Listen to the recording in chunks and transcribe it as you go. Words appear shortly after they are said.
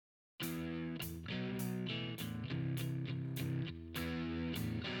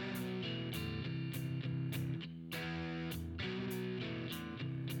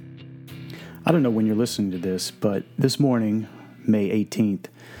I don't know when you're listening to this, but this morning, May 18th,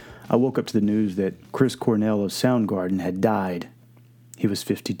 I woke up to the news that Chris Cornell of Soundgarden had died. He was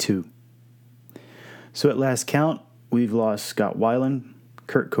 52. So at last count, we've lost Scott Weiland,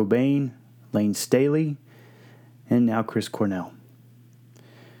 Kurt Cobain, Lane Staley, and now Chris Cornell.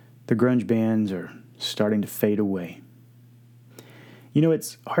 The grunge bands are starting to fade away. You know,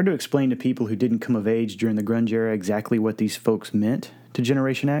 it's hard to explain to people who didn't come of age during the grunge era exactly what these folks meant to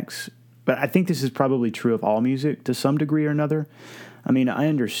Generation X, but I think this is probably true of all music to some degree or another. I mean, I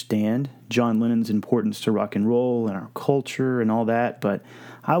understand John Lennon's importance to rock and roll and our culture and all that, but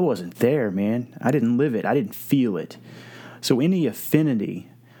I wasn't there, man. I didn't live it. I didn't feel it. So any affinity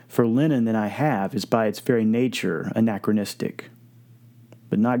for Lennon that I have is by its very nature anachronistic.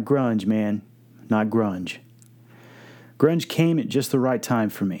 But not grunge, man. Not grunge. Grunge came at just the right time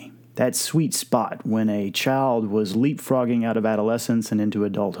for me. That sweet spot when a child was leapfrogging out of adolescence and into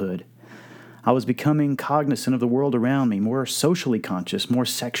adulthood. I was becoming cognizant of the world around me, more socially conscious, more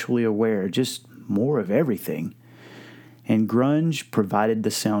sexually aware, just more of everything. And grunge provided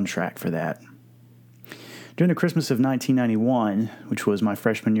the soundtrack for that. During the Christmas of 1991, which was my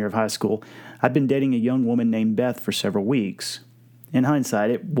freshman year of high school, I'd been dating a young woman named Beth for several weeks. In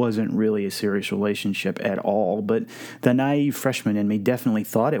hindsight, it wasn't really a serious relationship at all, but the naive freshman in me definitely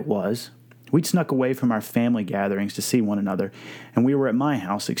thought it was. We'd snuck away from our family gatherings to see one another, and we were at my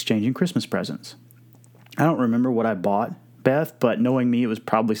house exchanging Christmas presents. I don't remember what I bought Beth, but knowing me, it was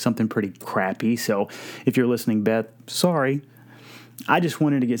probably something pretty crappy, so if you're listening, Beth, sorry. I just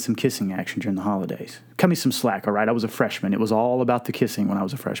wanted to get some kissing action during the holidays. Cut me some slack, all right? I was a freshman. It was all about the kissing when I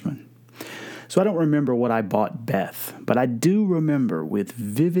was a freshman. So I don't remember what I bought Beth, but I do remember with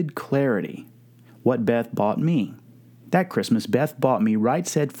vivid clarity what Beth bought me. That Christmas, Beth bought me Right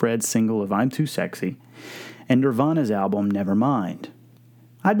Said Fred's single of I'm Too Sexy and Nirvana's album Nevermind.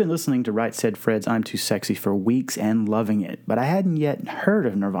 I'd been listening to Right Said Fred's I'm Too Sexy for weeks and loving it, but I hadn't yet heard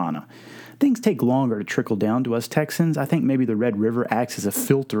of Nirvana. Things take longer to trickle down to us Texans. I think maybe the Red River acts as a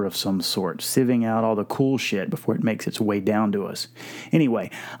filter of some sort, sieving out all the cool shit before it makes its way down to us. Anyway,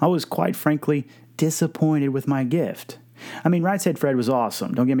 I was quite frankly disappointed with my gift. I mean, Right Said Fred was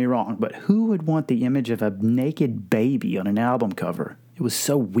awesome, don't get me wrong, but who would want the image of a naked baby on an album cover? It was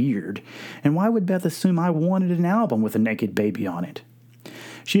so weird. And why would Beth assume I wanted an album with a naked baby on it?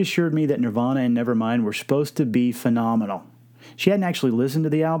 She assured me that Nirvana and Nevermind were supposed to be phenomenal. She hadn't actually listened to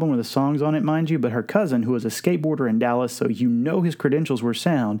the album or the songs on it, mind you, but her cousin, who was a skateboarder in Dallas, so you know his credentials were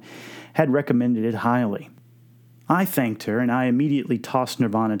sound, had recommended it highly. I thanked her, and I immediately tossed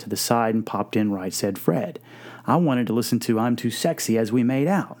Nirvana to the side and popped in Right Said Fred. I wanted to listen to I'm Too Sexy as we made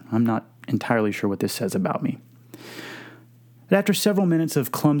out. I'm not entirely sure what this says about me. But after several minutes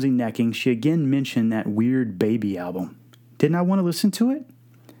of clumsy necking, she again mentioned that weird baby album. Didn't I want to listen to it?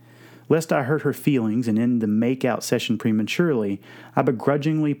 Lest I hurt her feelings and end the make-out session prematurely, I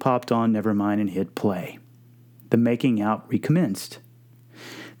begrudgingly popped on Nevermind and hit play. The making out recommenced.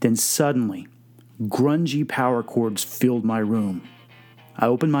 Then suddenly, grungy power chords filled my room. I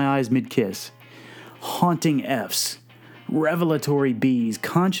opened my eyes mid-kiss. Haunting F's, revelatory B's,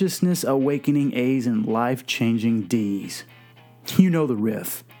 consciousness-awakening A's, and life-changing D's. You know the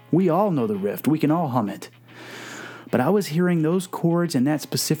riff. We all know the riff. We can all hum it. But I was hearing those chords and that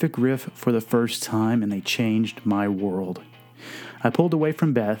specific riff for the first time, and they changed my world. I pulled away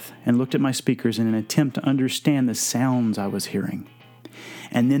from Beth and looked at my speakers in an attempt to understand the sounds I was hearing.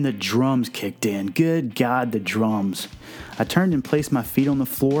 And then the drums kicked in. Good God, the drums. I turned and placed my feet on the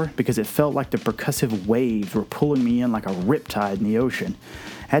floor because it felt like the percussive waves were pulling me in like a riptide in the ocean.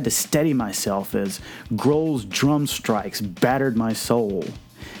 I had to steady myself as Grohl's drum strikes battered my soul.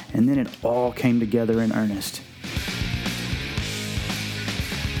 And then it all came together in earnest.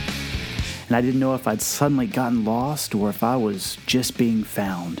 And I didn't know if I'd suddenly gotten lost or if I was just being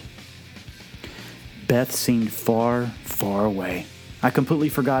found. Beth seemed far, far away. I completely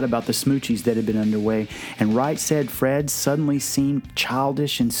forgot about the smoochies that had been underway, and Right Said Fred suddenly seemed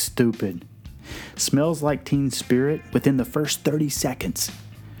childish and stupid. Smells Like Teen Spirit, within the first 30 seconds,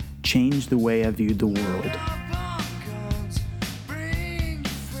 changed the way I viewed the world.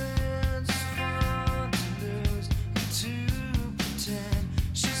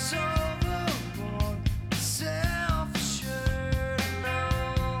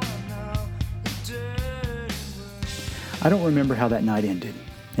 I don't remember how that night ended,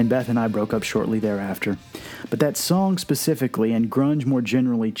 and Beth and I broke up shortly thereafter. But that song specifically, and grunge more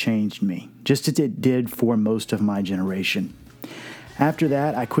generally, changed me, just as it did for most of my generation. After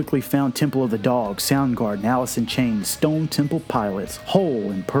that, I quickly found Temple of the Dog, Soundgarden, Alice in Chains, Stone Temple Pilots,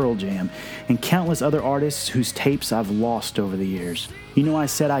 Hole, and Pearl Jam, and countless other artists whose tapes I've lost over the years. You know, I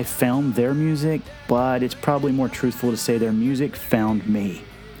said I found their music, but it's probably more truthful to say their music found me.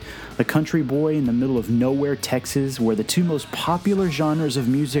 The country boy in the middle of nowhere, Texas, where the two most popular genres of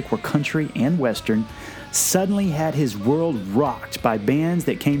music were country and western, suddenly had his world rocked by bands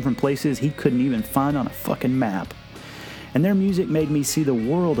that came from places he couldn't even find on a fucking map. And their music made me see the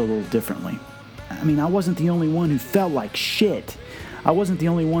world a little differently. I mean, I wasn't the only one who felt like shit. I wasn't the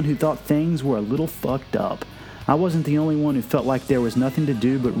only one who thought things were a little fucked up. I wasn't the only one who felt like there was nothing to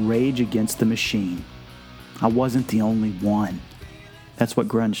do but rage against the machine. I wasn't the only one. That's what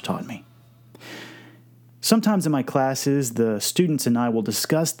grunge taught me. Sometimes in my classes, the students and I will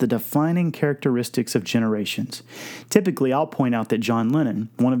discuss the defining characteristics of generations. Typically, I'll point out that John Lennon,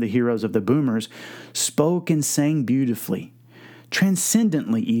 one of the heroes of the Boomers, spoke and sang beautifully,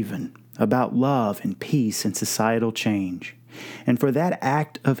 transcendently even, about love and peace and societal change. And for that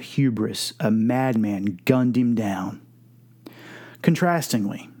act of hubris, a madman gunned him down.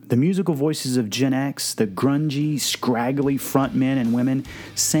 Contrastingly, the musical voices of Gen X, the grungy, scraggly frontmen and women,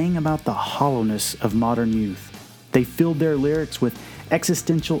 sang about the hollowness of modern youth. They filled their lyrics with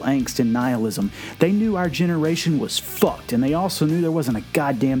existential angst and nihilism. They knew our generation was fucked, and they also knew there wasn't a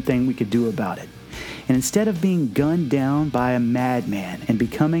goddamn thing we could do about it. And instead of being gunned down by a madman and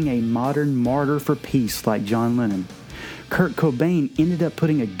becoming a modern martyr for peace like John Lennon, Kurt Cobain ended up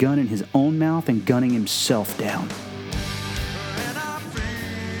putting a gun in his own mouth and gunning himself down.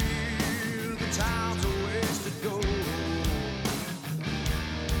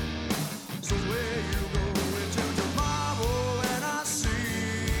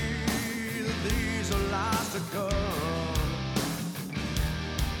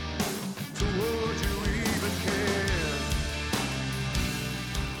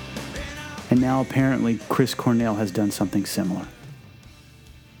 And now apparently Chris Cornell has done something similar.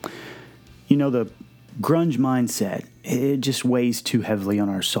 You know, the grunge mindset, it just weighs too heavily on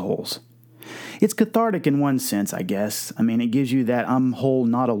our souls. It's cathartic in one sense, I guess. I mean, it gives you that I'm whole,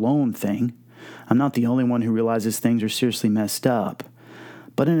 not alone thing. I'm not the only one who realizes things are seriously messed up.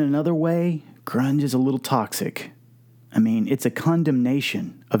 But in another way, grunge is a little toxic. I mean, it's a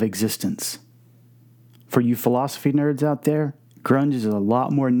condemnation of existence. For you philosophy nerds out there, grunge is a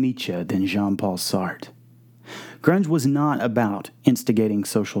lot more Nietzsche than Jean-Paul Sartre. Grunge was not about instigating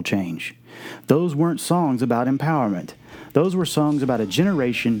social change. Those weren't songs about empowerment. Those were songs about a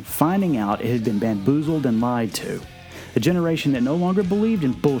generation finding out it had been bamboozled and lied to. A generation that no longer believed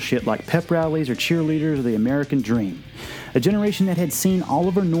in bullshit like pep rallies or cheerleaders or the American dream. A generation that had seen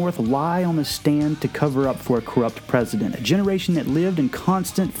Oliver North lie on the stand to cover up for a corrupt president. A generation that lived in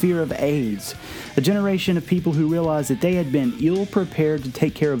constant fear of AIDS. A generation of people who realized that they had been ill-prepared to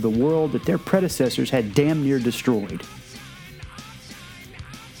take care of the world that their predecessors had damn near destroyed.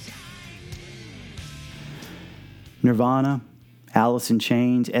 Nirvana, Alice in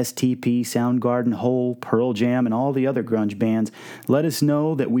Chains, STP, Soundgarden, Hole, Pearl Jam, and all the other grunge bands let us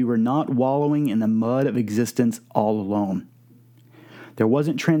know that we were not wallowing in the mud of existence all alone. There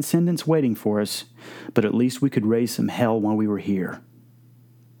wasn't transcendence waiting for us, but at least we could raise some hell while we were here.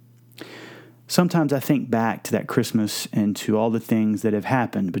 Sometimes I think back to that Christmas and to all the things that have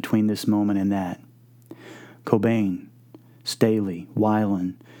happened between this moment and that. Cobain, Staley,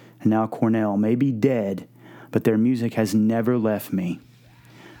 Weiland, and now Cornell may be dead, but their music has never left me.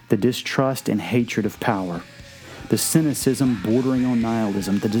 The distrust and hatred of power, the cynicism bordering on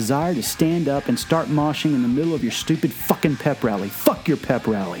nihilism, the desire to stand up and start moshing in the middle of your stupid fucking pep rally. Fuck your pep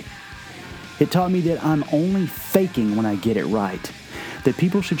rally. It taught me that I'm only faking when I get it right, that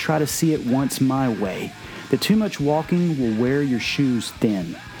people should try to see it once my way, that too much walking will wear your shoes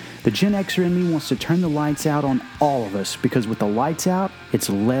thin. The Gen Xer in me wants to turn the lights out on all of us, because with the lights out, it's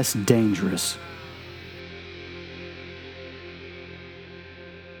less dangerous.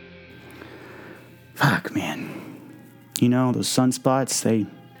 Fuck, man. You know, those sunspots, they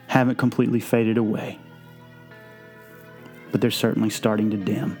haven't completely faded away. But they're certainly starting to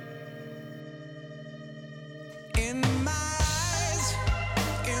dim. In my eyes,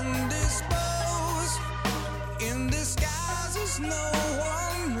 indisposed, in disguises no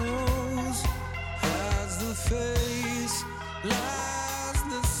one knows, hides the face, lies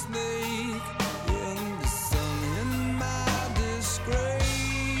the snake, in the sun, in my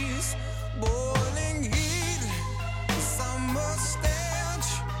disgrace, boiling heat, summer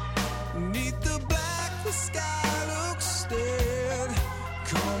stench, neath the black, the sky looks dead.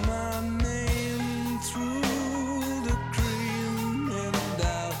 Call my name through the cream, and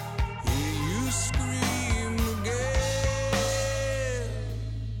I'll hear you scream again.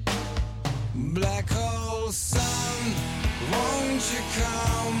 Black hole sun, won't you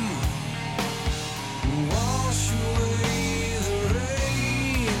come?